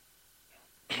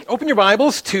Open your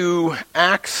Bibles to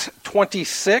Acts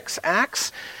 26,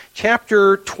 Acts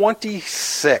chapter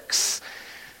 26.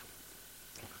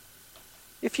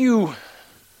 If you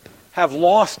have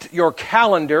lost your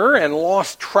calendar and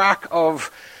lost track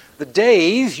of the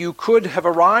days, you could have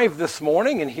arrived this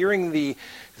morning and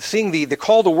seeing the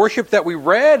call to worship that we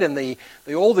read and the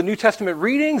Old and New Testament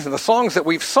readings and the songs that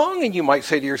we've sung, and you might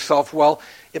say to yourself, well,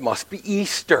 it must be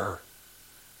Easter.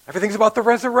 Everything's about the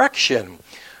resurrection.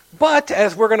 But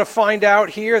as we're going to find out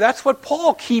here, that's what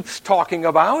Paul keeps talking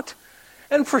about.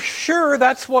 And for sure,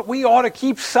 that's what we ought to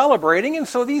keep celebrating. And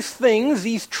so these things,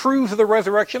 these truths of the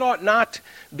resurrection ought not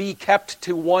be kept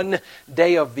to one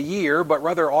day of the year, but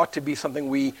rather ought to be something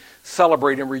we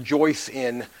celebrate and rejoice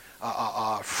in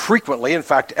frequently, in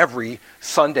fact, every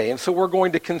Sunday. And so we're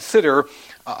going to consider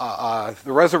the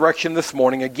resurrection this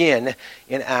morning again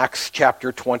in Acts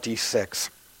chapter 26.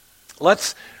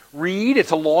 Let's read.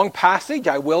 It's a long passage.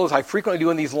 I will, as I frequently do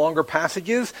in these longer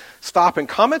passages, stop and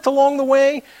comment along the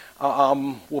way.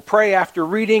 We'll pray after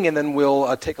reading, and then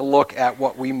we'll take a look at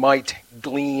what we might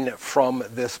glean from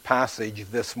this passage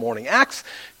this morning. Acts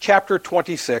chapter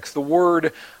 26, the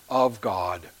Word of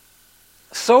God.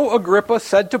 So Agrippa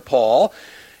said to Paul,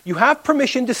 "You have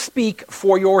permission to speak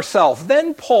for yourself."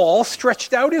 Then Paul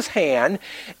stretched out his hand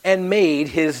and made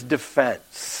his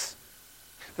defense.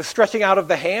 The stretching out of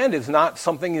the hand is not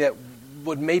something that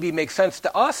would maybe make sense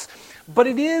to us, but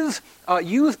it is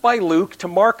used by Luke to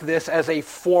mark this as a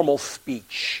formal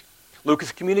speech. Luke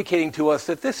is communicating to us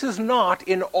that this is not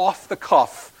an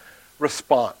off-the-cuff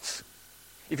response.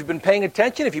 If you've been paying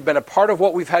attention, if you've been a part of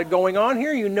what we've had going on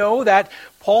here, you know that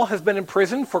Paul has been in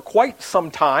prison for quite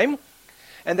some time,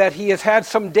 and that he has had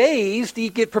some days to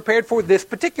get prepared for this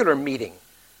particular meeting.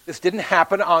 This didn't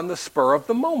happen on the spur of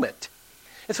the moment.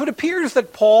 And so it appears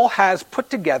that Paul has put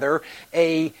together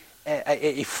a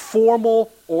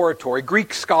formal oratory.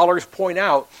 Greek scholars point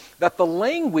out that the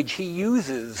language he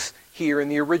uses here in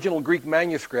the original Greek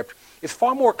manuscript is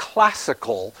far more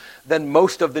classical than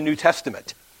most of the New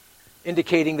Testament,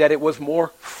 indicating that it was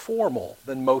more formal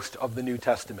than most of the New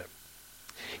Testament.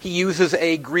 He uses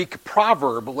a Greek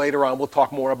proverb later on. We'll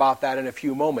talk more about that in a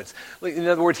few moments. In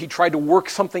other words, he tried to work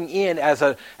something in as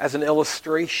an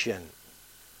illustration.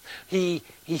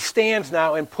 He stands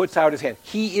now and puts out his hand.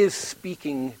 He is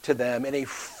speaking to them in a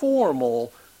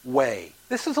formal way.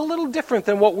 This is a little different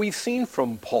than what we've seen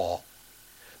from Paul.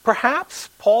 Perhaps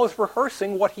Paul is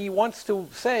rehearsing what he wants to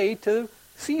say to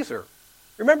Caesar.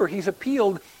 Remember, he's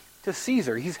appealed to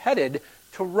Caesar. He's headed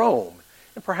to Rome.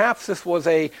 And perhaps this was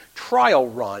a trial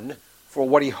run for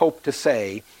what he hoped to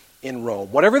say in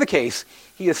Rome. Whatever the case,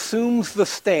 he assumes the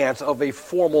stance of a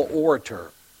formal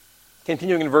orator.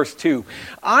 Continuing in verse 2,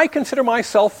 "I consider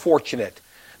myself fortunate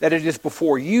that it is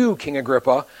before you, King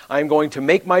Agrippa, I am going to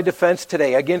make my defense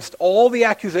today against all the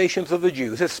accusations of the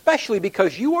Jews, especially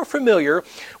because you are familiar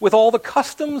with all the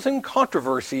customs and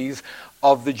controversies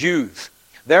of the Jews.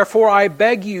 Therefore, I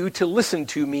beg you to listen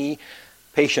to me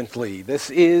patiently." This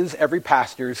is every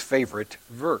pastor's favorite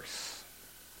verse.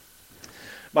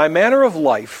 "My manner of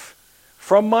life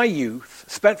from my youth,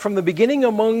 spent from the beginning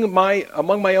among my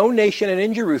own nation and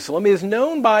in Jerusalem, is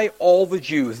known by all the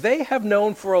Jews. They have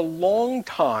known for a long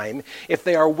time, if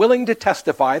they are willing to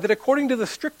testify, that according to the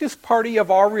strictest party of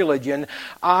our religion,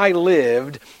 I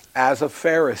lived as a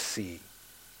Pharisee."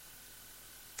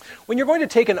 When you're going to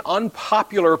take an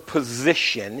unpopular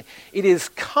position, it is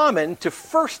common to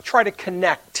first try to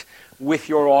connect with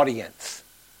your audience.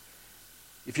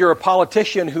 If you're a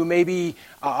politician who maybe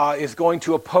is going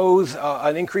to oppose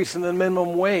an increase in the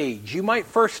minimum wage, you might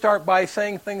first start by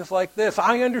saying things like this: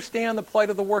 "I understand the plight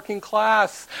of the working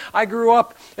class. I grew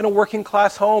up in a working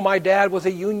class home. My dad was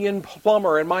a union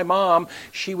plumber, and my mom,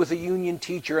 she was a union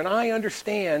teacher. And I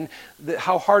understand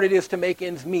how hard it is to make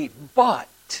ends meet.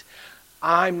 But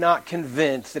I'm not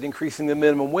convinced that increasing the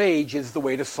minimum wage is the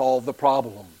way to solve the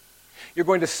problem." You're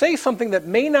going to say something that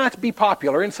may not be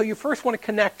popular, and so you first want to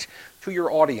connect to your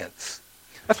audience.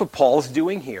 That's what Paul's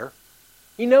doing here.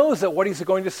 He knows that what he's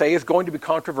going to say is going to be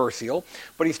controversial,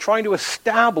 but he's trying to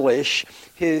establish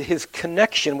his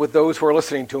connection with those who are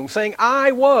listening to him, saying,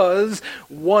 "I was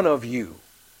one of you."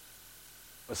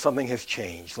 But something has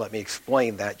changed. Let me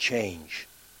explain that change.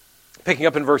 Picking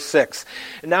up in verse 6,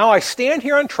 "Now I stand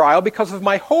here on trial because of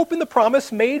my hope in the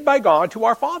promise made by God to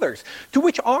our fathers, to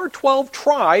which our 12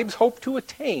 tribes hope to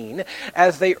attain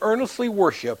as they earnestly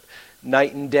worship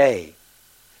night and day.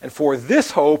 And for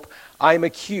this hope I am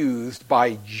accused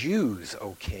by Jews,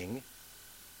 O king.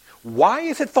 Why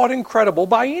is it thought incredible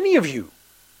by any of you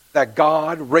that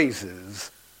God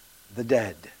raises the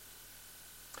dead?"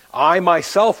 I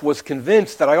myself was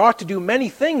convinced that I ought to do many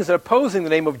things opposing the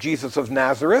name of Jesus of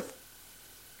Nazareth.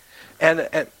 And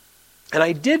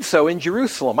I did so in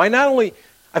Jerusalem. I not only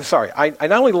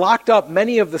locked up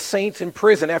many of the saints in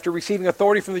prison after receiving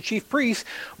authority from the chief priests,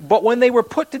 but when they were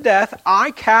put to death,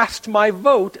 I cast my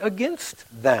vote against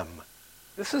them.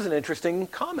 This is an interesting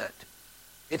comment.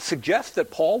 It suggests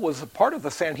that Paul was a part of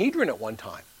the Sanhedrin at one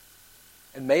time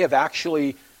and may have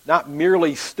actually not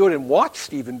merely stood and watched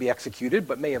Stephen be executed,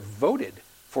 but may have voted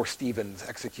for Stephen's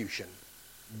execution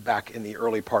back in the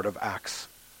early part of Acts,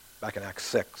 back in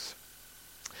Acts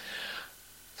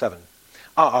 7.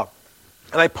 And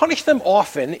I punished them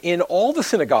often in all the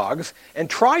synagogues and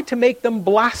tried to make them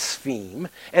blaspheme,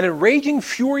 and in raging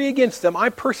fury against them, I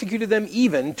persecuted them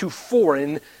even to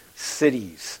foreign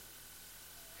cities.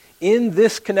 In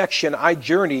this connection, I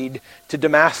journeyed to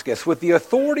Damascus with the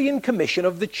authority and commission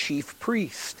of the chief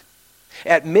priest.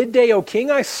 At midday, O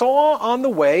king, I saw on the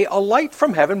way a light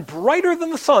from heaven, brighter than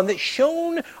the sun, that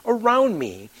shone around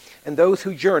me and those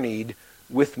who journeyed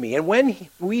with me. And when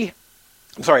we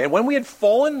had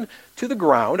fallen to the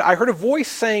ground, I heard a voice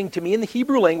saying to me in the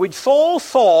Hebrew language, Saul,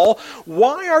 Saul,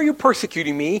 why are you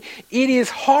persecuting me? It is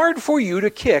hard for you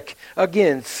to kick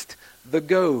against the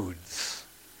goads.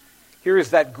 Here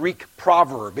is that Greek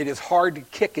proverb, it is hard to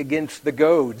kick against the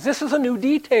goads. This is a new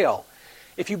detail.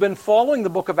 If you've been following the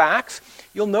book of Acts,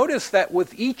 you'll notice that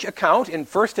with each account,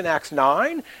 first in Acts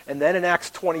 9, and then in Acts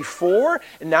 24,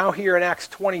 and now here in Acts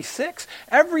 26,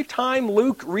 every time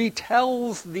Luke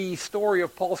retells the story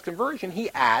of Paul's conversion,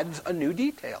 he adds a new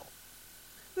detail.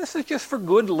 This is just for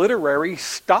good literary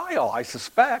style, I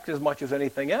suspect, as much as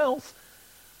anything else.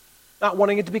 Not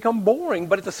wanting it to become boring,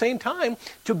 but at the same time,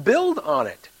 to build on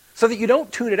it, so that you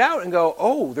don't tune it out and go,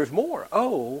 oh, there's more.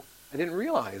 Oh, I didn't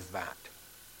realize that.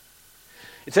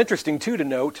 It's interesting, too, to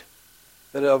note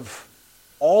that of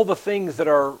all the things that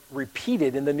are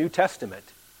repeated in the New Testament,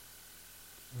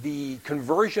 the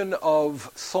conversion of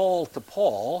Saul to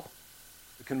Paul,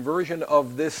 the conversion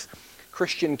of this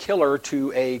Christian killer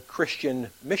to a Christian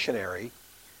missionary,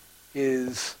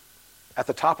 is at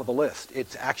the top of the list.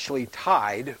 It's actually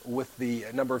tied with the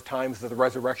number of times that the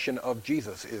resurrection of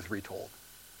Jesus is retold.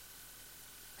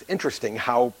 It's interesting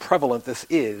how prevalent this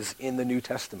is in the New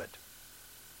Testament.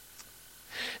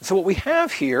 So what we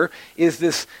have here is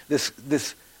this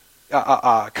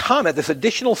comment, this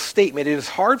additional statement. It is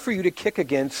hard for you to kick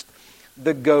against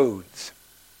the goads.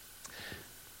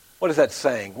 What is that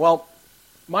saying? Well,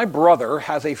 my brother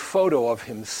has a photo of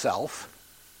himself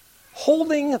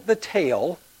holding the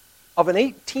tail of an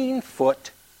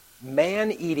 18-foot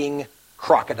man-eating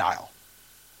crocodile.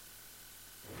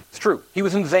 It's true. He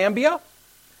was in Zambia,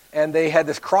 and they had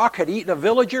this croc had eaten a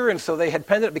villager, and so they had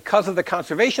penned it because of the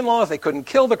conservation laws. They couldn't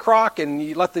kill the croc and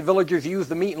you let the villagers use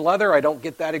the meat and leather. I don't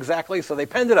get that exactly, so they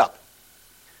penned it up.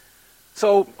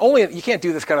 So you can't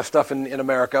do this kind of stuff in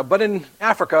America, but in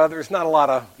Africa there's not a lot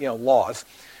of laws.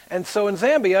 And so in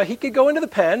Zambia, he could go into the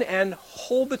pen and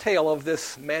hold the tail of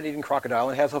this man-eating crocodile,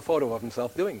 and has a photo of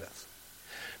himself doing this.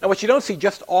 Now what you don't see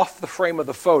just off the frame of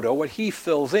the photo, what he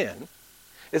fills in,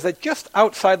 is that just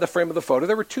outside the frame of the photo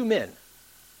there were two men.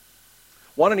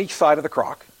 One on each side of the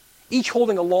croc, each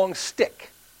holding a long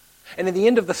stick. And in the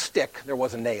end of the stick, there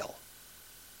was a nail.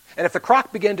 And if the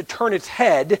croc began to turn its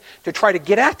head to try to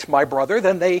get at my brother,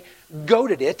 then they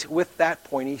goaded it with that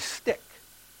pointy stick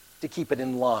to keep it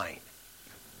in line.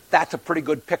 That's a pretty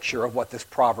good picture of what this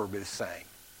proverb is saying.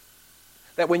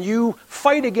 That when you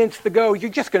fight against the goad, you're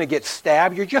just going to get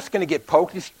stabbed, you're just going to get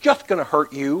poked, it's just going to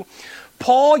hurt you.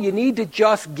 Saul,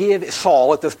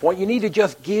 at this point, you need to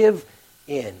just give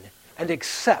in and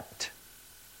accept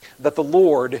that the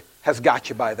Lord has got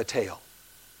you by the tail.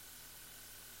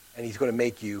 And he's going to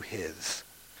make you his.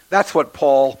 That's what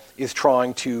Paul is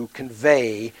trying to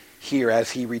convey here as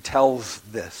he retells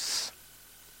this.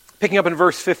 Picking up in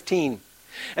verse 15.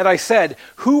 And I said,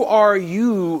 who are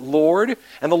you, Lord?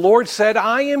 And the Lord said,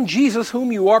 I am Jesus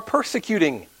whom you are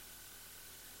persecuting.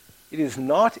 It is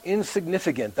not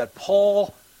insignificant that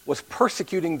Paul was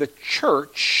persecuting the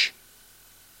church,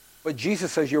 but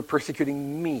Jesus says, you're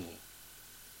persecuting me.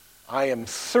 I am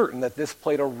certain that this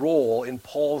played a role in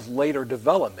Paul's later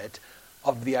development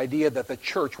of the idea that the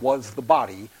church was the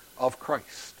body of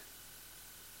Christ.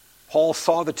 Paul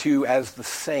saw the two as the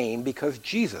same because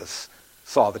Jesus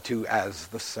saw the two as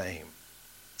the same.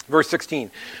 Verse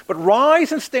 16, but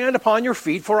rise and stand upon your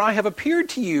feet, for I have appeared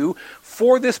to you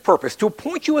for this purpose, to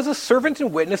appoint you as a servant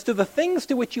and witness to the things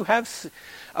to which you have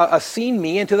seen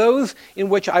me, and to those in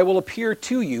which I will appear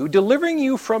to you, delivering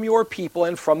you from your people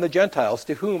and from the Gentiles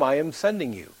to whom I am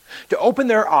sending you, to open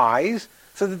their eyes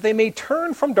so that they may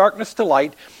turn from darkness to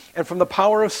light and from the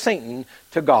power of Satan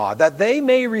to God, that they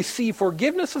may receive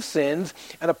forgiveness of sins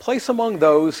and a place among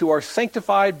those who are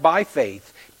sanctified by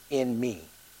faith in me.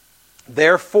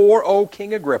 Therefore, O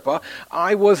King Agrippa,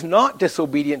 I was not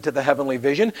disobedient to the heavenly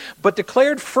vision, but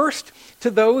declared first to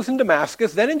those in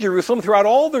Damascus, then in Jerusalem, throughout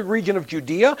all the region of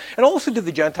Judea, and also to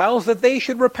the Gentiles, that they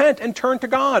should repent and turn to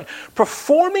God,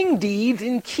 performing deeds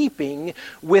in keeping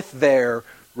with their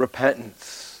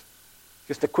repentance.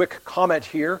 Just a quick comment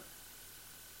here.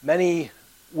 Many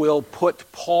will put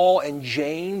Paul and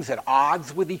James at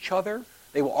odds with each other.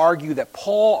 They will argue that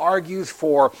Paul argues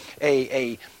for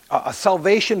a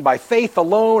salvation by faith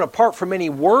alone, apart from any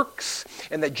works,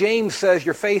 and that James says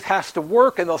your faith has to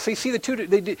work, and they'll see the two,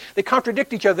 they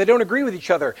contradict each other, they don't agree with each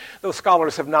other. Those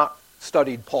scholars have not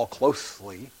studied Paul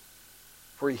closely.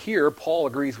 For here, Paul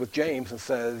agrees with James and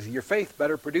says, your faith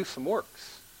better produce some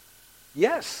works.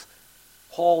 Yes,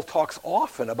 Paul talks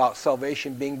often about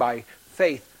salvation being by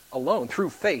faith alone, through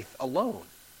faith alone.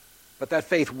 But that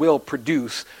faith will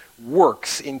produce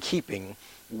works in keeping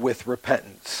with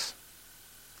repentance.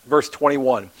 Verse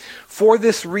 21, for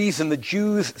this reason the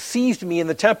Jews seized me in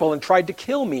the temple and tried to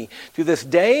kill me. To this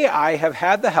day I have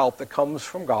had the help that comes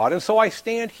from God, and so I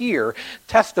stand here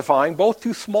testifying both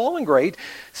to small and great,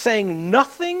 saying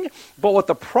nothing but what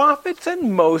the prophets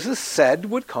and Moses said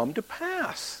would come to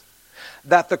pass,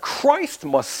 that the Christ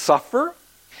must suffer,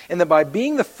 and that by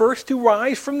being the first to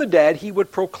rise from the dead, he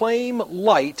would proclaim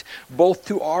light both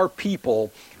to our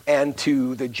people and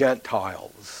to the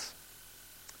Gentiles.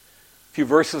 A few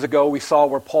verses ago, we saw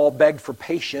where Paul begged for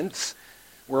patience.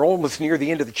 We're almost near the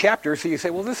end of the chapter, so you say,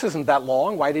 well, this isn't that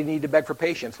long. Why did he need to beg for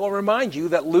patience? Well, I'll remind you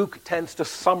that Luke tends to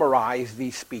summarize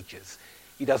these speeches.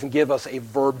 He doesn't give us a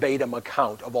verbatim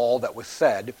account of all that was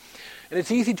said. And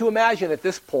it's easy to imagine at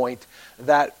this point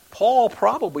that Paul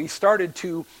probably started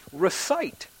to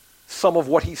recite some of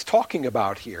what he's talking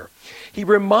about here. He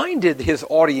reminded his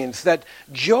audience that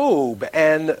Job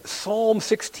and Psalm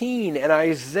 16 and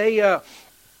Isaiah...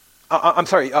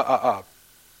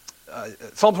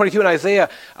 Psalm 22 and Isaiah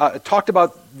talked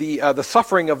about the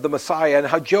suffering of the Messiah, and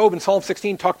how Job and Psalm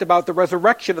 16 talked about the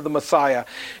resurrection of the Messiah,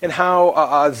 and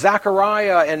how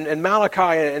Zechariah and Malachi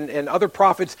and other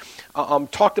prophets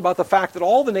talked about the fact that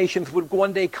all the nations would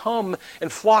one day come and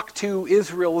flock to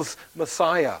Israel's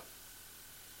Messiah.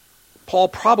 Paul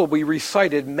probably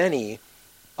recited many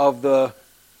of the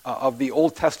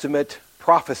Old Testament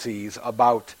prophecies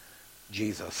about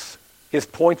Jesus. His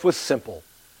point was simple,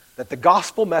 that the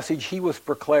gospel message he was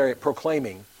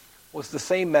proclaiming was the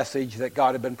same message that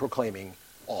God had been proclaiming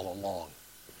all along.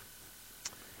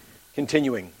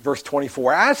 Continuing, verse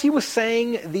 24, as he was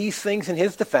saying these things in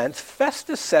his defense,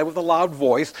 Festus said with a loud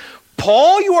voice,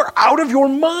 Paul, you are out of your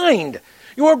mind.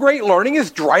 Your great learning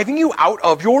is driving you out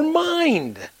of your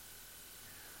mind.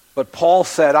 But Paul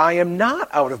said, I am not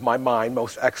out of my mind,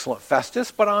 most excellent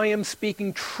Festus, but I am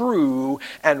speaking true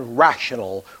and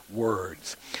rational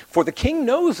words. For the king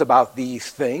knows about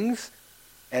these things,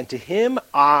 and to him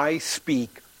I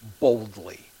speak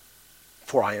boldly.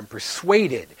 For I am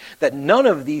persuaded that none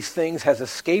of these things has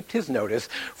escaped his notice,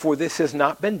 for this has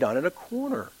not been done in a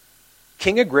corner.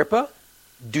 King Agrippa,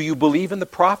 do you believe in the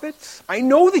prophets? I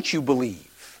know that you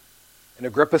believe. And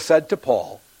Agrippa said to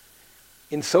Paul,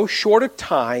 in so short a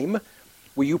time,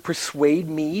 will you persuade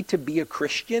me to be a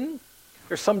Christian?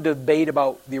 There's some debate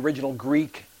about the original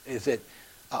Greek. Is it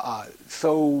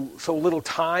so little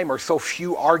time or so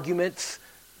few arguments?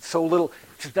 So little.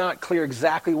 It's not clear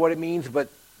exactly what it means, but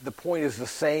the point is the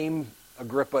same.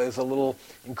 Agrippa is a little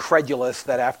incredulous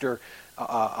that after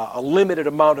a limited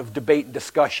amount of debate and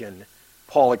discussion,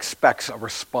 Paul expects a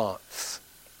response.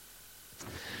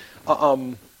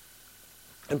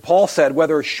 And Paul said,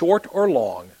 whether short or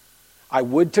long, I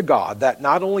would to God that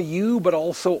not only you, but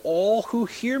also all who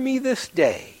hear me this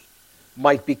day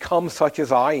might become such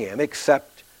as I am,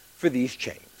 except for these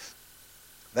chains.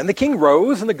 Then the king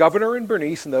rose, and the governor and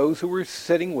Bernice and those who were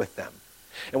sitting with them.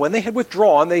 And when they had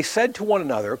withdrawn, they said to one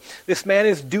another, this man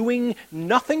is doing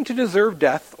nothing to deserve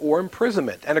death or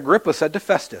imprisonment. And Agrippa said to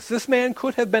Festus, this man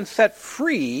could have been set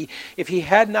free if he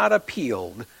had not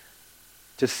appealed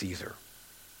to Caesar.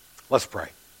 Let's pray.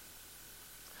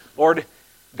 Lord,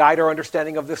 guide our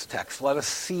understanding of this text. Let us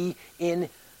see in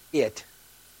it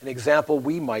an example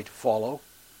we might follow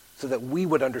so that we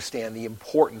would understand the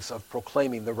importance of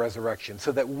proclaiming the resurrection,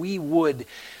 so that we would,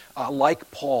 like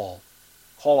Paul,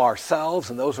 call ourselves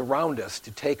and those around us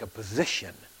to take a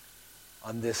position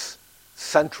on this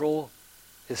central,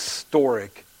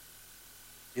 historic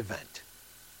event.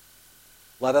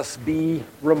 Let us be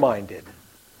reminded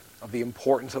of the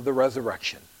importance of the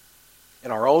resurrection in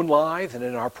our own lives and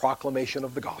in our proclamation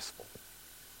of the gospel.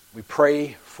 We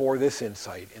pray for this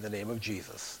insight in the name of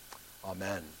Jesus.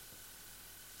 Amen.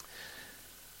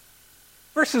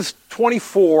 Verses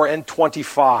 24 and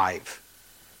 25.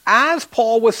 As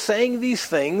Paul was saying these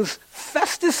things,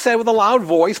 Festus said with a loud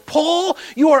voice, "Paul,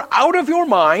 you are out of your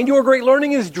mind. Your great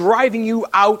learning is driving you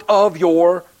out of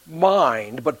your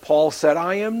mind." But Paul said,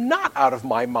 "I am not out of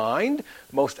my mind,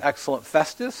 most excellent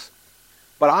Festus,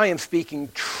 but I am speaking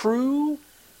true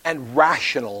and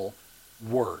rational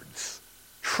words."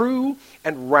 True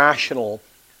and rational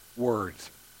words.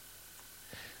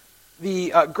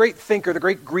 The great thinker, the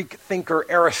great Greek thinker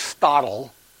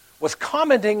Aristotle, was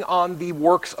commenting on the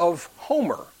works of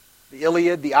Homer, the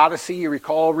Iliad, the Odyssey. You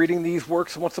recall reading these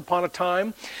works once upon a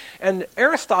time. And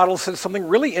Aristotle said something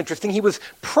really interesting. He was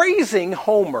praising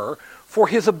Homer for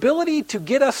his ability to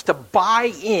get us to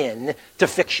buy in to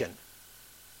fiction.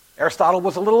 Aristotle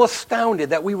was a little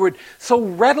astounded that we would so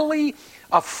readily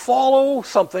follow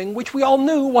something which we all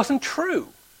knew wasn't true.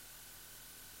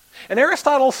 And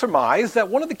Aristotle surmised that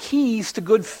one of the keys to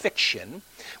good fiction,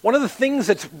 one of the things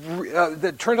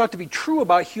that turns out to be true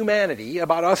about humanity,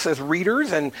 about us as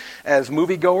readers and as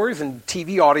moviegoers and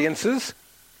TV audiences,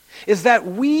 is that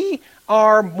we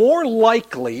are more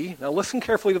likely, now listen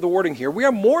carefully to the wording here, we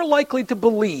are more likely to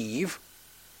believe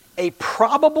a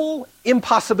probable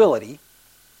impossibility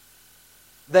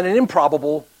than an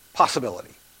improbable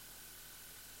possibility.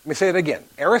 Let me say it again.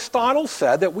 Aristotle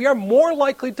said that we are more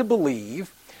likely to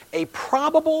believe a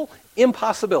probable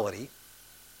impossibility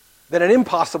than an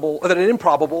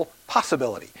improbable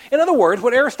possibility. In other words,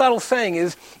 what Aristotle's saying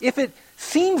is, if it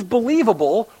seems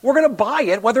believable, we're going to buy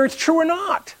it whether it's true or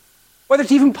not, whether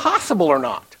it's even possible or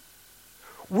not.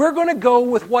 We're going to go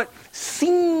with what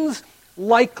seems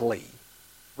likely,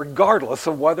 regardless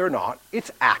of whether or not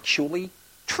it's actually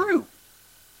true.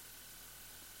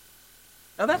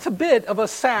 Now that's a bit of a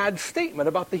sad statement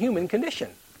about the human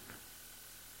condition.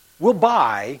 We'll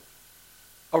buy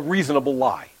a reasonable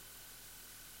lie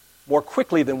more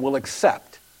quickly than we'll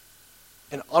accept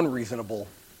an unreasonable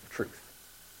truth.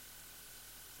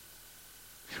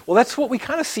 Well, that's what we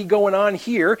kind of see going on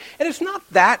here, and it's not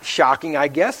that shocking, I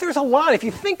guess. There's a lot, if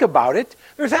you think about it,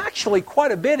 there's actually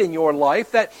quite a bit in your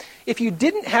life that if you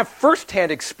didn't have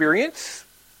firsthand experience,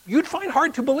 you'd find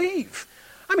hard to believe.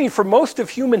 I mean, for most of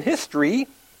human history,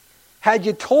 had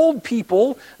you told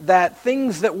people that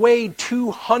things that weighed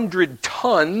 200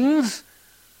 tons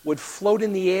would float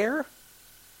in the air?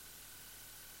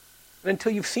 And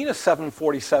until you've seen a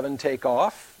 747 take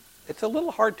off, it's a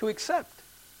little hard to accept.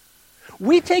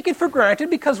 We take it for granted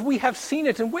because we have seen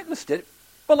it and witnessed it,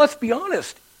 but let's be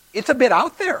honest, it's a bit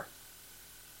out there.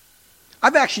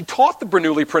 I've actually taught the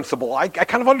Bernoulli principle. I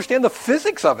kind of understand the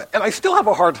physics of it, and I still have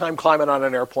a hard time climbing on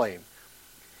an airplane.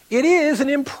 It is an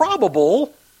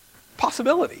improbable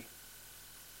possibility.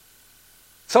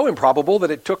 So improbable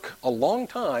that it took a long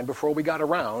time before we got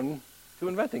around to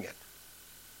inventing it.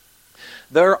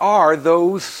 There are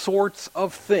those sorts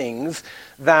of things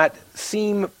that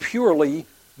seem purely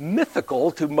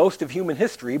mythical to most of human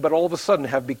history, but all of a sudden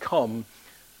have become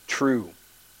true.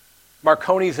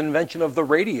 Marconi's invention of the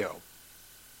radio.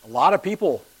 A lot of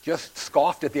people just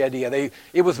scoffed at the idea.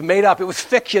 It was made up. It was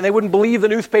fiction. They wouldn't believe the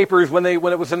newspapers when it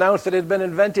was announced that it had been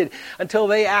invented until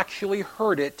they actually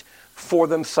heard it for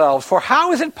themselves. For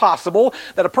how is it possible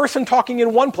that a person talking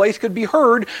in one place could be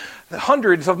heard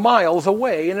hundreds of miles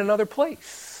away in another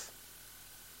place?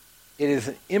 It is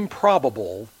an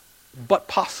improbable but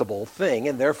possible thing,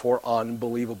 and therefore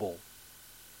unbelievable.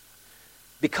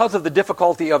 Because of the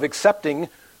difficulty of accepting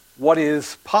what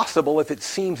is possible if it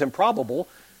seems improbable,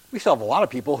 we still have a lot of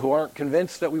people who aren't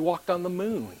convinced that we walked on the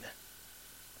moon.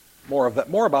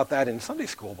 More about that in Sunday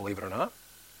school, believe it or not.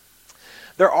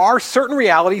 There are certain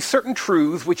realities, certain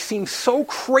truths, which seem so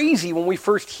crazy when we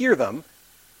first hear them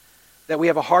that we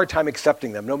have a hard time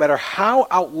accepting them. No matter how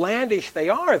outlandish they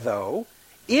are, though,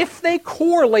 if they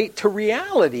correlate to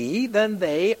reality, then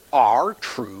they are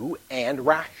true and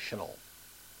rational.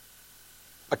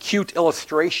 A cute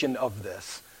illustration of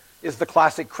this is the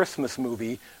classic Christmas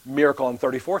movie, Miracle on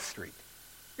 34th Street.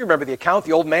 You remember the account?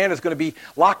 The old man is going to be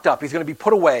locked up. He's going to be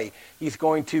put away. He's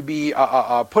going to be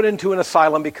put into an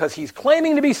asylum because he's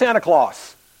claiming to be Santa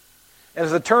Claus. And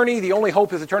as attorney, the only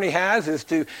hope his attorney has is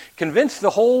to convince the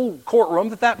whole courtroom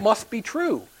that that must be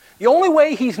true. The only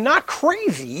way he's not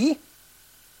crazy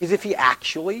is if he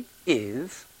actually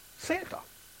is Santa.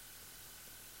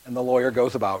 And the lawyer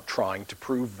goes about trying to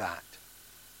prove that.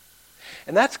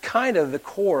 And that's kind of the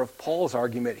core of Paul's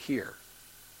argument here.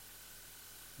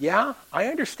 Yeah, I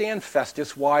understand,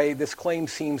 Festus, why this claim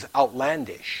seems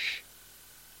outlandish,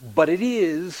 but it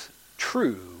is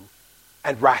true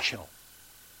and rational.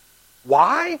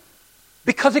 Why?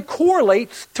 because it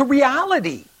correlates to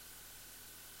reality.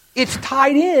 It's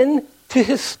tied in to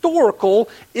historical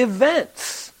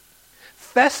events.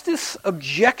 Festus'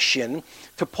 objection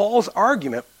to Paul's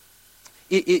argument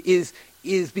is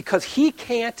because he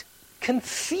can't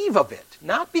conceive of it,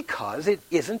 not because it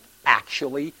isn't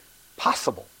actually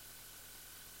possible.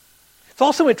 It's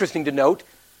also interesting to note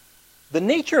the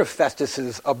nature of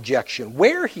Festus' objection,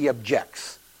 where he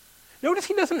objects. Notice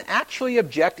he doesn't actually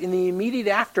object in the immediate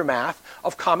aftermath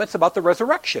of comments about the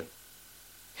resurrection.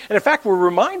 And in fact, we're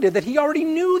reminded that he already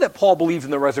knew that Paul believed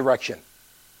in the resurrection.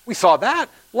 We saw that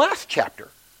last chapter.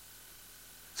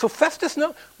 So Festus,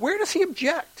 where does he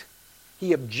object?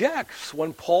 He objects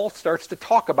when Paul starts to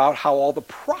talk about how all the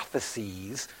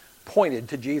prophecies pointed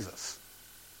to Jesus.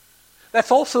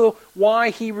 That's also why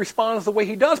he responds the way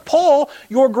he does. Paul,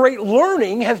 your great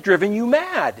learning has driven you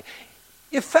mad.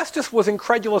 If Festus was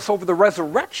incredulous over the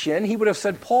resurrection, he would have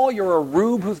said, Paul, you're a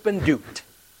rube who's been duped.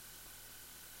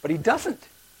 But he doesn't.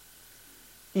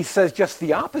 He says just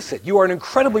the opposite. You are an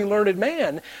incredibly learned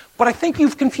man, but I think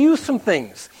you've confused some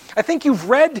things. I think you've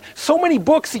read so many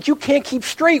books that you can't keep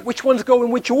straight which ones go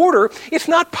in which order. It's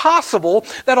not possible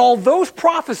that all those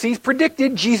prophecies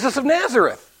predicted Jesus of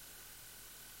Nazareth.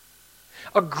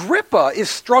 Agrippa is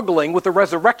struggling with the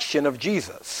resurrection of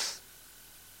Jesus.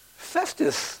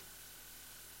 Festus,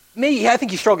 I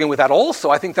think he's struggling with that also.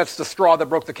 I think that's the straw that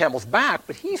broke the camel's back,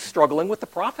 but he's struggling with the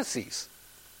prophecies.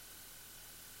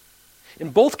 In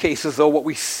both cases, though, what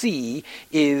we see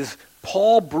is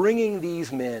Paul bringing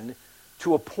these men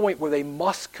to a point where they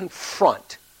must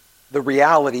confront the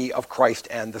reality of Christ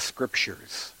and the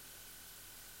Scriptures.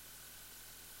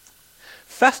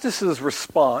 Festus's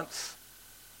response,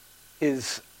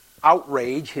 his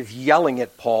outrage, his yelling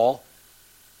at Paul,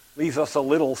 leaves us a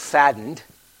little saddened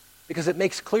because it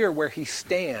makes clear where he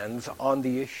stands on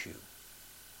the issue.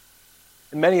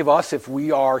 And many of us, if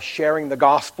we are sharing the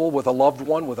gospel with a loved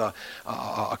one, with a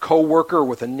co-worker,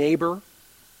 with a neighbor,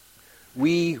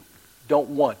 we don't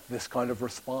want this kind of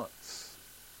response.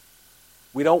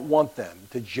 We don't want them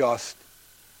to just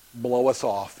blow us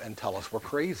off and tell us we're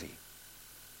crazy.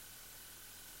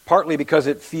 Partly because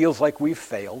it feels like we've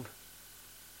failed.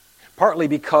 Partly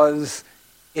because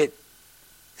it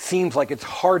seems like it's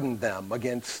hardened them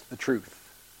against the truth.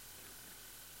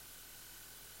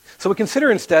 So we consider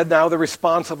instead now the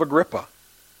response of Agrippa,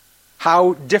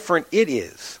 how different it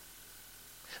is.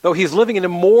 Though he's living an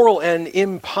immoral and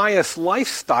impious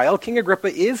lifestyle, King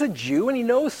Agrippa is a Jew and he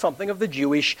knows something of the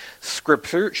Jewish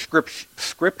scriptures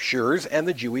and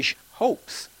the Jewish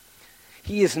hopes.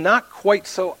 He is not quite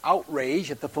so outraged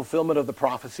at the fulfillment of the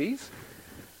prophecies,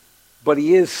 but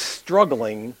he is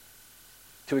struggling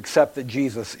to accept that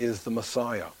Jesus is the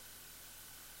Messiah.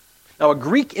 Now, a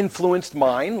Greek-influenced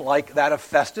mind, like that of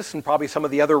Festus and probably some of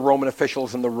the other Roman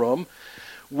officials in the room,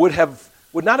 would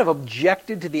not have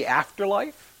objected to the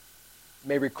afterlife. You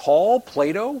may recall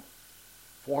Plato,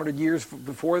 400 years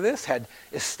before this, had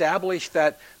established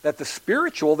that there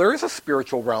is a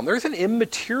spiritual realm. There is an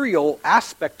immaterial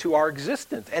aspect to our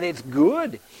existence, and it's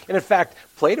good. And in fact,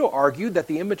 Plato argued that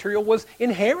the immaterial was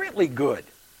inherently good.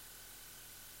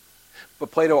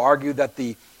 But Plato argued that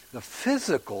the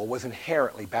physical was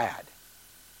inherently bad.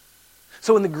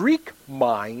 So in the Greek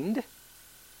mind,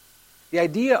 the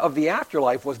idea of the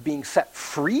afterlife was being set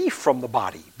free from the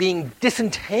body, being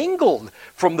disentangled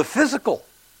from the physical.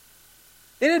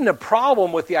 They didn't have a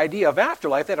problem with the idea of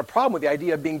afterlife. They had a problem with the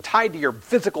idea of being tied to your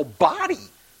physical body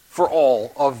for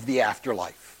all of the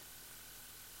afterlife.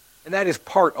 And that is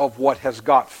part of what has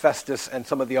got Festus and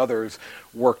some of the others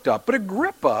worked up. But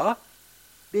Agrippa,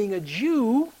 being a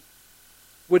Jew,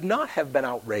 would not have been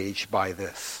outraged by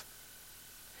this.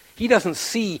 He doesn't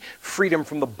see freedom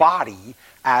from the body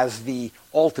as the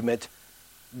ultimate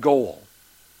goal.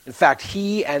 In fact,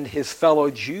 he and his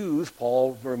fellow Jews,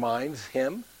 Paul reminds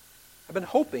him, have been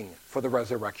hoping for the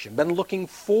resurrection, been looking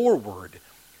forward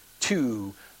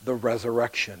to the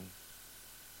resurrection.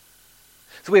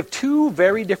 So we have two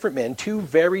very different men, two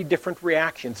very different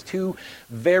reactions, two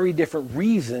very different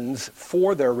reasons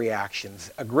for their reactions.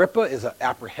 Agrippa is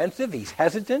apprehensive, he's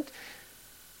hesitant,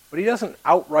 but he doesn't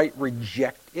outright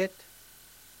reject it.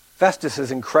 Festus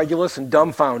is incredulous and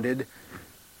dumbfounded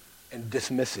and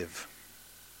dismissive.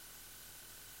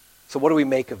 So what do we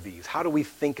make of these? How do we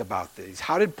think about these?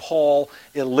 How did Paul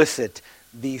elicit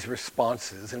these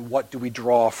responses, and what do we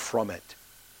draw from it?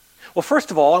 Well,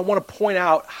 first of all, I want to point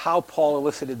out how Paul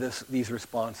elicited these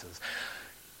responses.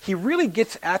 He really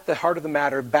gets at the heart of the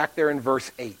matter back there in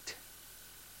verse 8.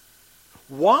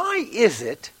 Why is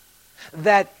it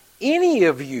that any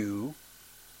of you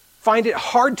find it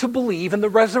hard to believe in the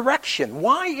resurrection?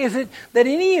 Why is it that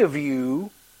any of you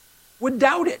would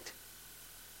doubt it?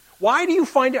 Why do you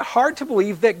find it hard to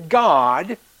believe that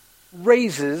God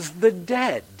raises the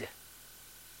dead?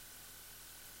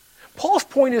 Paul's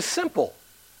point is simple.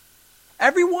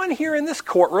 Everyone here in this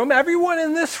courtroom, everyone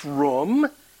in this room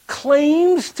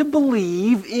claims to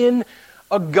believe in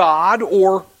a God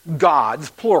or gods,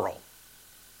 plural.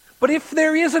 But if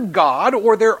there is a God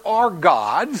or there are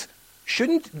gods,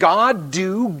 shouldn't God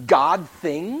do God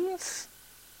things?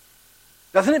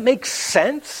 Doesn't it make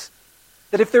sense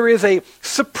that if there is a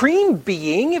supreme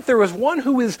being, if there is one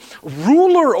who is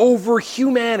ruler over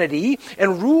humanity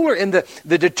and ruler and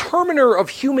the determiner of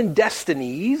human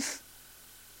destinies,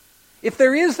 if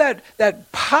there is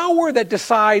that power that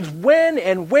decides when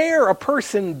and where a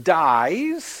person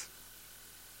dies,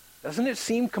 doesn't it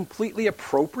seem completely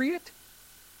appropriate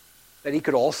that he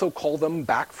could also call them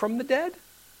back from the dead?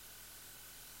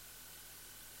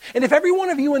 And if every one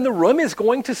of you in the room is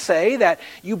going to say that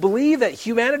you believe that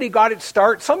humanity got its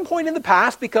start some point in the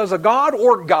past because a god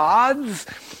or gods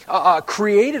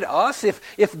created us,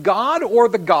 if God or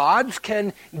the gods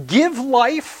can give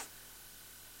life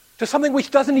to something which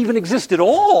doesn't even exist at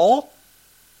all,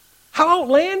 how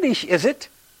outlandish is it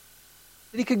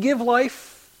that he could give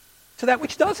life to that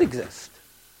which does exist?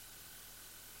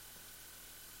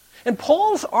 And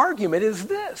Paul's argument is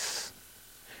this: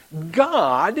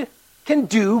 God can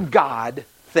do God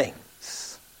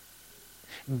things.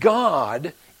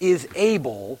 God is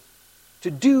able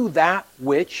to do that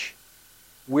which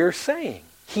we're saying.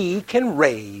 He can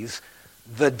raise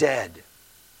the dead.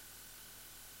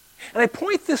 And I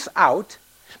point this out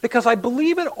because I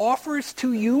believe it offers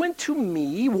to you and to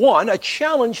me, one, a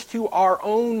challenge to our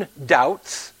own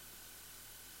doubts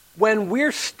when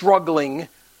we're struggling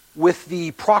with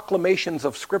the proclamations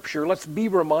of Scripture. Let's be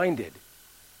reminded,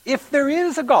 if there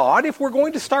is a God, if we're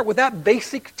going to start with that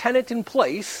basic tenet in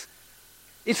place,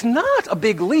 it's not a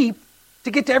big leap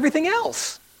to get to everything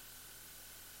else.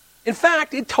 In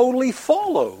fact, it totally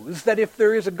follows that if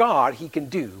there is a God, he can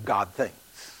do God things.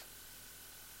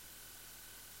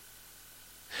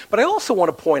 But I also want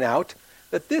to point out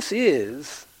that this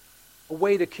is a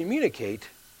way to communicate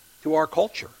to our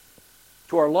culture,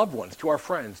 to our loved ones, to our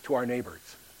friends, to our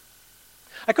neighbors.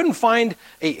 I couldn't find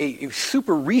a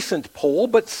super recent poll,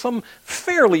 but some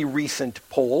fairly recent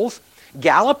polls.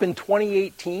 Gallup in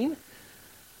 2018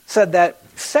 said that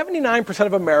 79%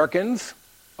 of Americans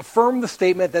affirm the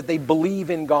statement that they believe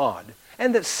in God,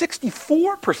 and that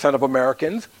 64% of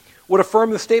Americans would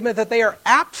affirm the statement that they are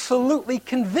absolutely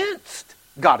convinced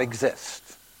God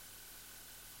exists.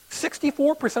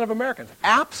 64% of Americans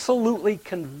absolutely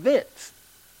convinced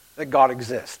that God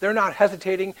exists. They're not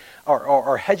hesitating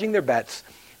or hedging their bets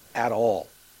at all.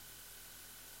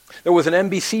 There was an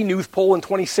NBC News poll in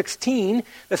 2016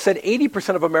 that said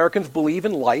 80% of Americans believe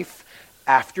in life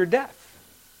after death.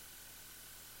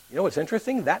 You know what's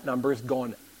interesting? That number has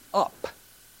gone up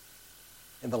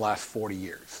in the last 40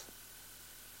 years.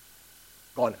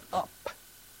 Gone up.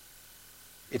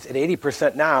 It's at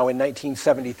 80% now. In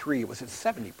 1973, it was at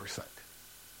 70%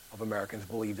 of Americans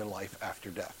believed in life after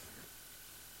death.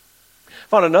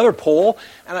 Found another poll,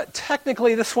 and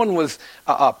technically this one was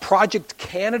Project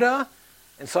Canada,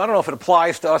 and so I don't know if it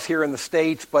applies to us here in the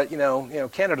States, but you know,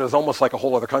 Canada is almost like a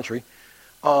whole other country.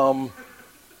 But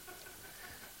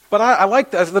I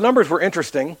like the numbers were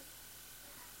interesting.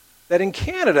 That in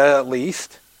Canada, at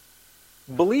least,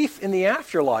 belief in the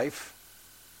afterlife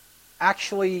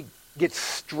actually gets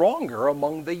stronger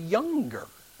among the younger.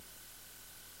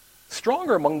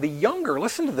 Stronger among the younger.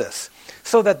 Listen to this.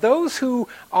 So that those who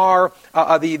are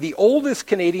the oldest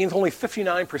Canadians, only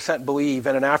 59% believe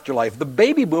in an afterlife. The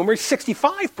baby boomers,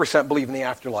 65% believe in the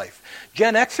afterlife.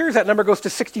 Gen Xers, that number goes to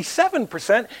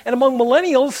 67%. And among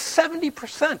millennials,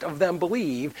 70% of them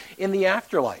believe in the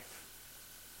afterlife.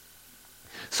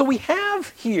 So we have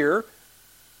here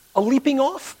a leaping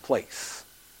off place.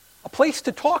 A place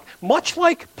to talk, much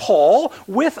like Paul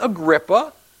with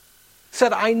Agrippa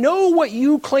said, I know what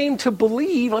you claim to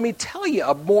believe. Let me tell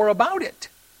you more about it.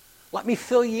 Let me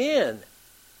fill you in.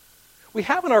 We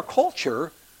have in our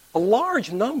culture a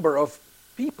large number of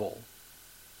people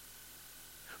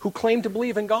who claim to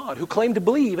believe in God, who claim to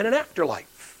believe in an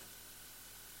afterlife.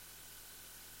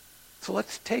 So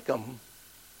let's take them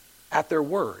at their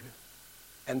word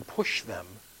and push them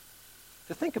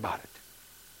to think about it.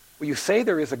 Well, you say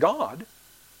there is a God.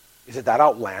 Is it that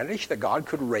outlandish that God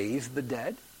could raise the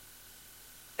dead?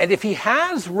 And if he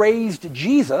has raised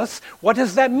Jesus, what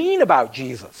does that mean about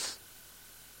Jesus?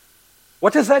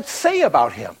 What does that say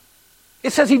about him?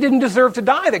 It says he didn't deserve to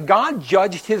die, that God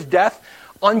judged his death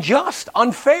unjust,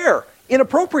 unfair,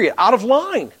 inappropriate, out of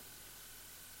line.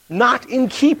 not in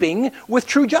keeping with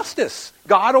true justice.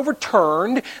 God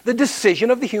overturned the decision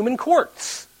of the human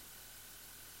courts.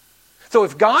 So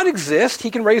if God exists, he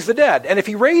can raise the dead. And if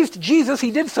he raised Jesus,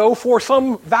 he did so for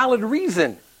some valid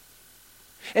reason.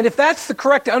 And if that's the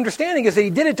correct understanding, is that he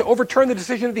did it to overturn the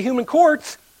decision of the human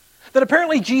courts, then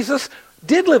apparently Jesus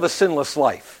did live a sinless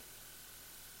life.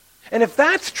 And if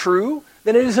that's true,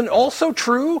 then it isn't also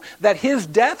true that his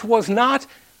death was not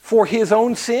for his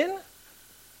own sin,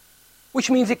 which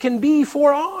means it can be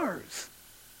for ours.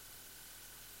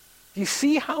 Do you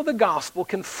see how the gospel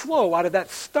can flow out of that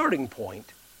starting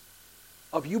point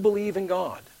of you believe in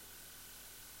God?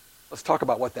 Let's talk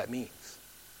about what that means.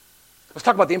 Let's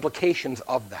talk about the implications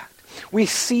of that. We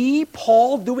see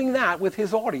Paul doing that with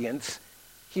his audience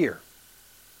here.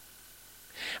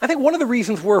 I think one of the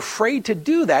reasons we're afraid to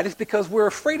do that is because we're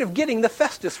afraid of getting the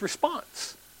Festus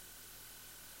response.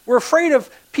 We're afraid of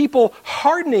people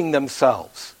hardening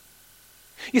themselves.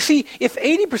 You see, if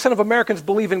 80% of Americans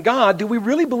believe in God, do we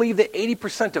really believe that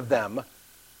 80% of them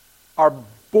are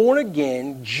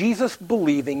born-again,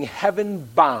 Jesus-believing,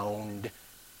 heaven-bound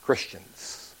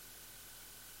Christians?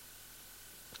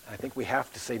 I think we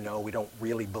have to say no, we don't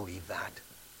really believe that.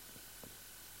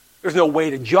 There's no way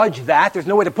to judge that. There's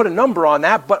no way to put a number on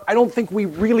that, but I don't think we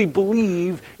really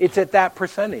believe it's at that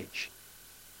percentage.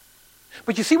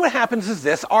 But you see what happens is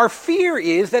this. Our fear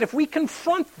is that if we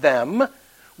confront them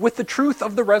with the truth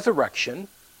of the resurrection,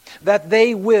 that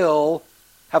they will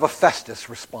have a Festus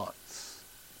response.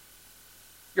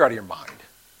 You're out of your mind.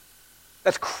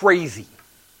 That's crazy.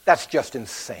 That's just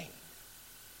insane.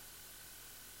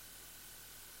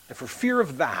 And for fear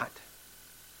of that,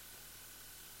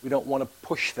 we don't want to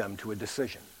push them to a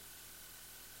decision.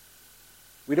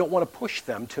 We don't want to push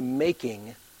them to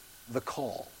making the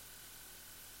call.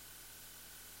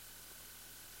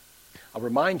 I'll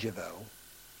remind you, though,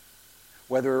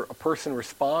 whether a person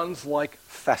responds like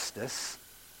Festus,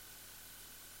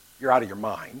 you're out of your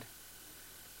mind,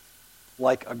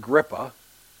 like Agrippa,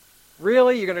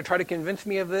 really, you're going to try to convince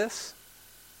me of this?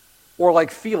 Or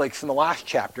like Felix in the last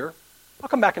chapter, I'll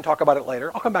come back and talk about it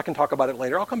later. I'll come back and talk about it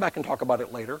later. I'll come back and talk about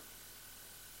it later.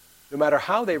 No matter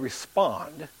how they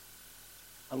respond,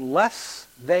 unless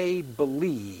they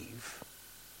believe,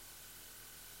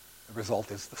 the result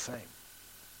is the same.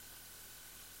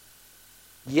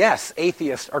 Yes,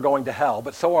 atheists are going to hell,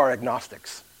 but so are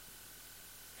agnostics.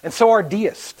 And so are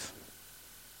deists.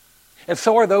 And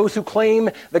so are those who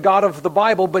claim the God of the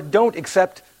Bible, but don't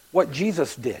accept what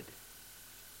Jesus did.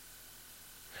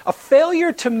 A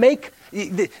failure to make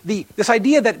this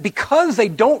idea that because they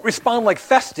don't respond like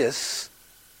Festus,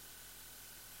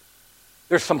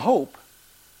 there's some hope,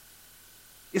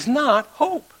 is not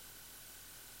hope.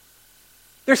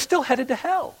 They're still headed to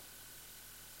hell.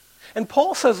 And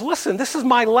Paul says, listen, this is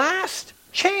my last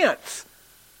chance.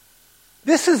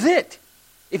 This is it.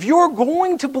 If you're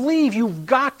going to believe, you've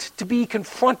got to be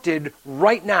confronted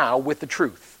right now with the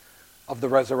truth of the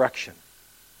resurrection.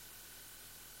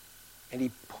 And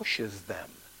he pushes them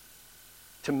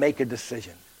to make a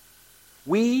decision.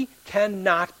 We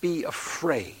cannot be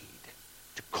afraid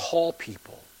to call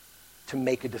people to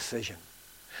make a decision.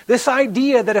 This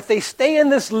idea that if they stay in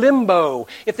this limbo,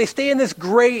 if they stay in this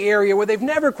gray area where they've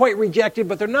never quite rejected,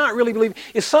 but they're not really believing,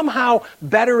 is somehow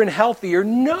better and healthier.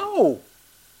 No,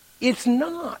 it's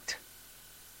not.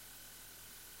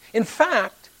 In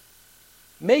fact,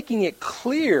 making it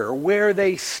clear where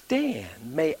they stand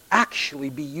may actually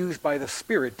be used by the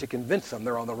Spirit to convince them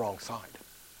they're on the wrong side.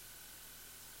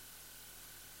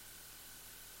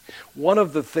 One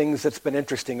of the things that's been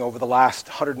interesting over the last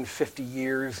 150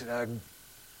 years,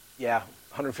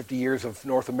 150 years of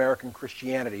North American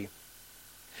Christianity,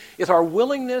 is our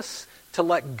willingness to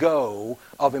let go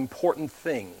of important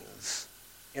things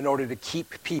in order to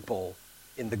keep people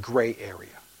in the gray area.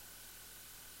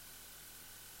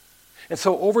 And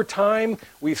so over time,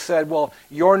 we've said, well,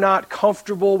 you're not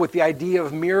comfortable with the idea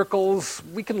of miracles.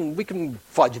 We can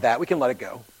fudge that. We can let it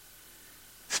go.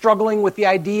 Struggling with the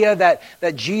idea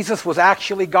that Jesus was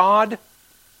actually God.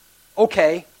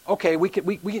 Okay, we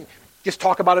can just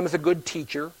talk about him as a good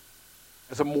teacher,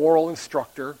 as a moral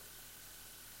instructor.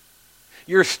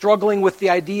 You're struggling with the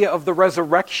idea of the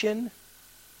resurrection.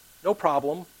 No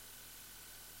problem.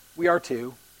 We are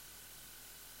too.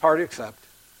 Hard to accept.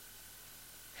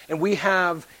 And we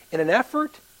have, in an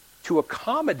effort to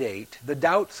accommodate the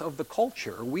doubts of the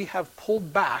culture, we have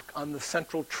pulled back on the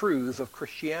central truths of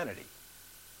Christianity.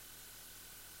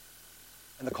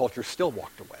 And the culture still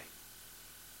walked away.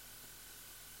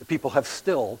 The people have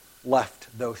still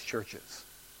left those churches.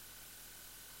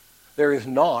 There is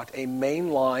not a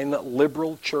mainline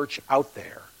liberal church out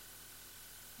there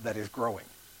that is growing.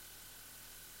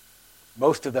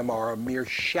 Most of them are a mere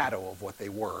shadow of what they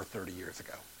were 30 years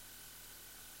ago.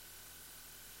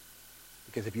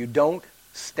 Because if you don't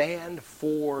stand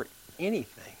for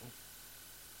anything,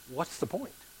 what's the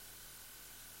point?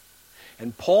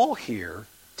 And Paul here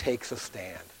takes a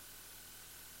stand.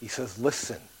 He says,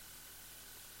 listen,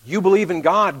 you believe in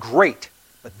God, great,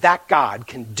 but that God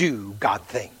can do God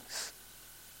things.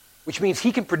 Which means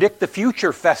he can predict the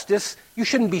future, Festus. You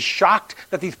shouldn't be shocked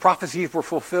that these prophecies were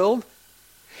fulfilled.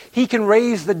 He can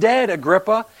raise the dead,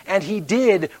 Agrippa, and he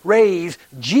did raise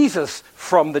Jesus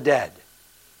from the dead.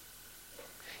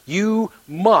 You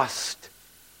must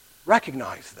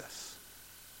recognize this.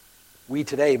 We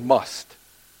today must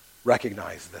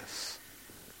recognize this.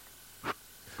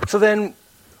 So then,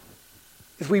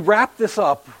 as we wrap this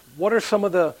up, what are some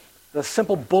of the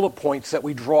simple bullet points that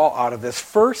we draw out of this?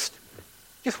 First,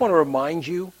 just want to remind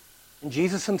you, and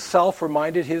Jesus himself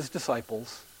reminded his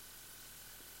disciples,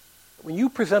 that when you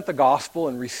present the gospel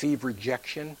and receive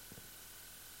rejection,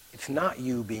 it's not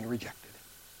you being rejected.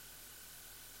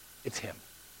 It's him.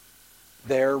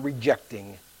 They're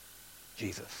rejecting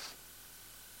Jesus.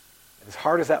 And as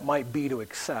hard as that might be to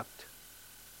accept,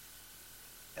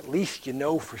 at least you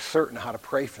know for certain how to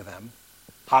pray for them,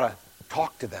 how to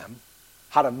talk to them,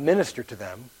 how to minister to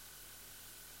them.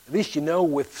 At least you know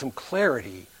with some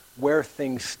clarity where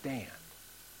things stand.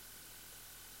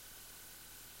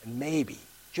 And maybe,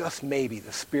 just maybe,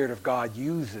 the Spirit of God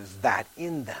uses that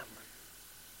in them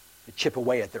to chip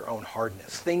away at their own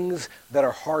hardness. Things that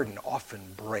are hardened often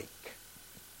break.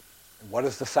 And what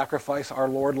is the sacrifice our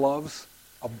Lord loves?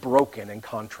 A broken and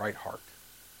contrite heart.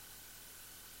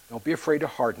 Don't be afraid to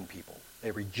harden people. They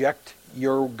reject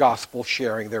your gospel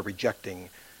sharing. They're rejecting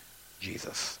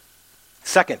Jesus.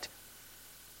 Second,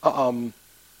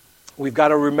 we've got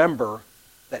to remember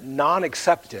that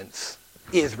non-acceptance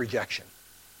is rejection.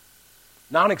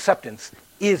 Non-acceptance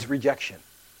is rejection.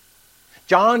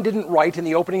 John didn't write in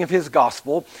the opening of his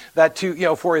gospel that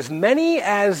for as many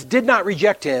as did not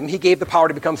reject him, he gave the power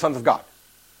to become sons of God.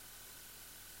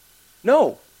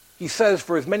 No, he says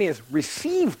for as many as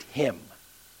received him.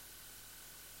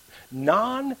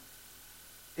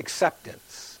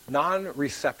 Non-acceptance,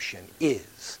 non-reception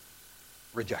is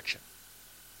rejection.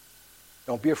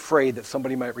 Don't be afraid that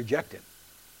somebody might reject it.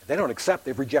 If they don't accept,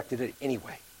 they've rejected it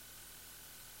anyway.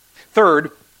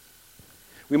 Third,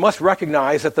 we must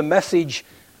recognize that the message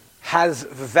has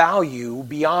value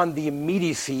beyond the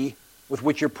immediacy with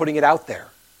which you're putting it out there.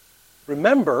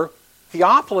 Remember,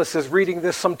 Theophilus is reading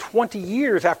this some 20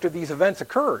 years after these events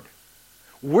occurred.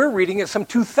 We're reading it some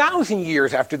 2,000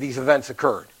 years after these events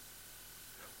occurred.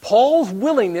 Paul's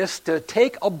willingness to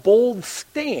take a bold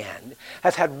stand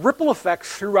has had ripple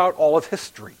effects throughout all of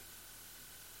history.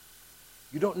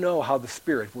 You don't know how the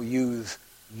Spirit will use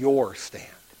your stand.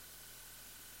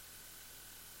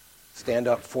 Stand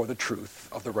up for the truth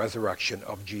of the resurrection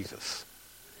of Jesus.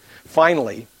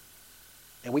 Finally,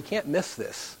 and we can't miss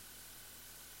this,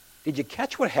 did you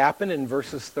catch what happened in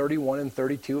verses 31 and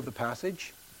 32 of the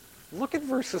passage? Look at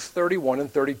verses 31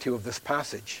 and 32 of this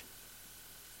passage.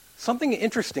 Something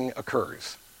interesting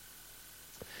occurs.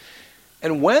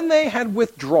 And when they had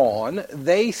withdrawn,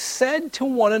 they said to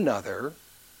one another,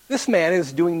 "This man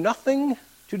is doing nothing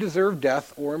to deserve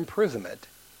death or imprisonment."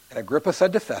 And Agrippa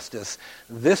said to Festus,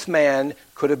 "This man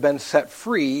could have been set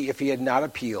free if he had not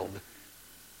appealed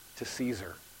to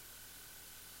Caesar."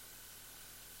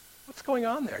 What's going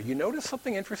on there? You notice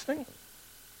something interesting?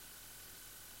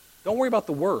 Don't worry about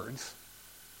the words.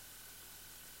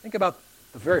 Think about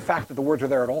the very fact that the words are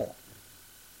there at all.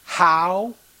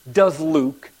 How does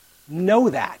Luke know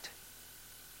that?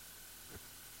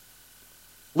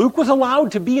 Luke was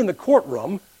allowed to be in the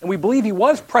courtroom, and we believe he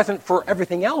was present for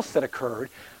everything else that occurred.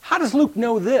 How does Luke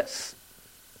know this?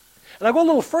 And I'll go a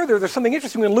little further. There's something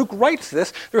interesting when Luke writes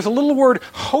this. There's a little word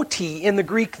hoti in the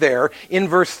Greek there in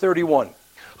verse 31.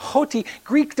 Hoti,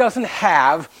 Greek doesn't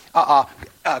have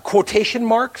quotation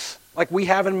marks like we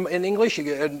have in English.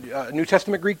 New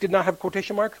Testament Greek did not have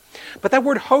quotation marks. But that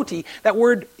word hoti, that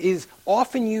word is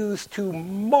often used to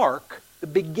mark the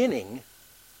beginning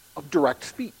of direct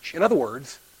speech. In other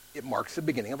words, it marks the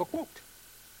beginning of a quote.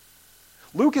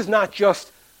 Luke is not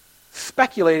just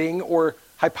speculating or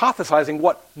hypothesizing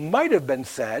what might have been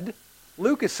said.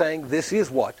 Luke is saying this is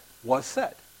what was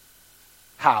said.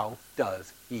 How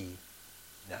does he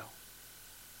know?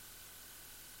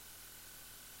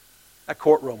 That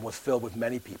courtroom was filled with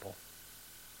many people.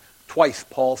 Twice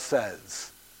Paul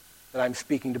says that I'm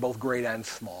speaking to both great and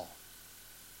small.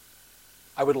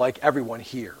 I would like everyone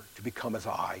here to become as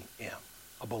I am,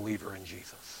 a believer in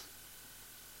Jesus.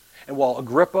 And while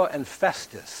Agrippa and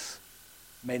Festus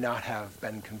may not have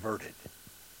been converted,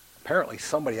 Apparently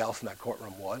somebody else in that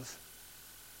courtroom was.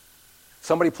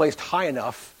 Somebody placed high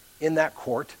enough in that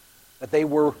court that they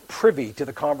were privy to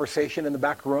the conversation in the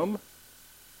back room,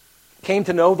 came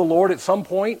to know the Lord at some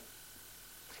point,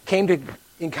 came to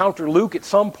encounter Luke at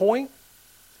some point,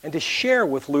 and to share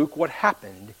with Luke what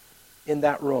happened in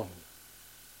that room.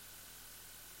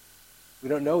 We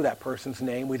don't know that person's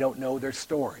name. We don't know their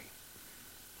story.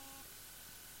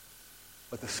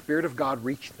 But the Spirit of God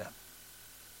reached them,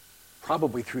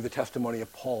 probably through the testimony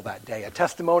of Paul that day, a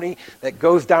testimony that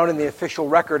goes down in the official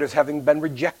record as having been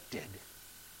rejected.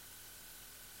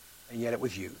 And yet it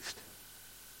was used.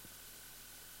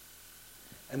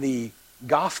 And the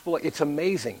gospel, it's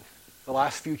amazing, the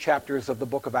last few chapters of the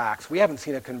book of Acts. We haven't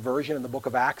seen a conversion in the book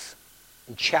of Acts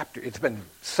it's been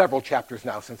several chapters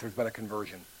now since there's been a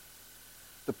conversion.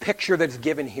 The picture that's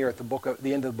given here at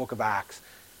the end of the book of Acts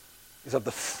is of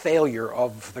the failure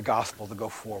of the gospel to go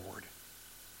forward.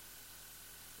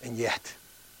 And yet,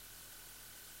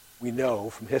 we know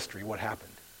from history what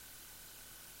happened.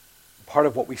 Part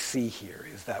of what we see here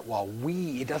is that while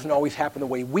it doesn't always happen the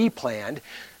way we planned,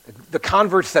 the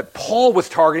converts that Paul was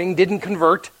targeting didn't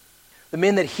convert. The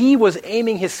men that he was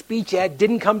aiming his speech at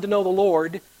didn't come to know the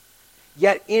Lord.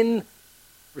 Yet in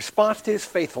response to his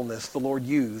faithfulness, the Lord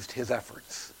used his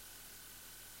efforts.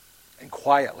 And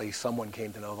quietly, someone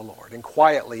came to know the Lord. And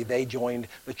quietly, they joined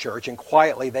the church. And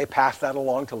quietly, they passed that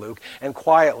along to Luke. And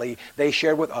quietly, they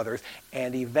shared with others.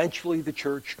 And eventually, the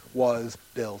church was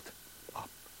built up.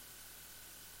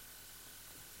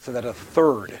 So that a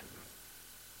third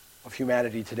of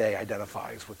humanity today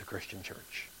identifies with the Christian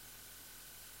church.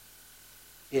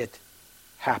 It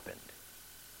happened.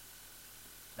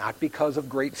 Not because of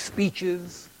great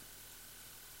speeches,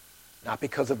 not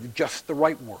because of just the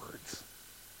right words,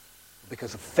 but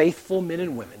because of faithful men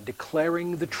and women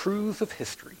declaring the truths of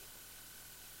history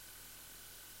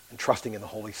and trusting in the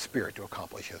Holy Spirit to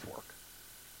accomplish his work.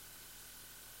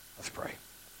 Let's pray.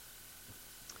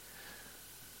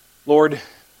 Lord,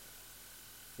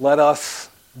 let us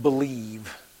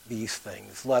believe these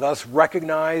things. Let us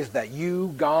recognize that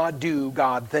you, God, do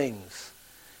God things.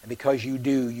 And because you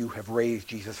do, you have raised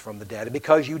Jesus from the dead. And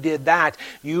because you did that,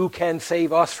 you can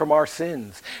save us from our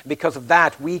sins. And because of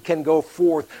that, we can go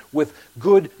forth with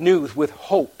good news, with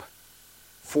hope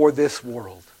for this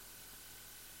world.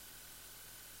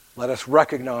 Let us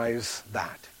recognize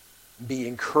that, be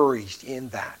encouraged in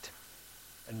that,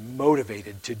 and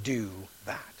motivated to do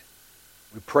that.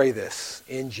 We pray this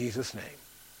in Jesus' name.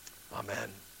 Amen.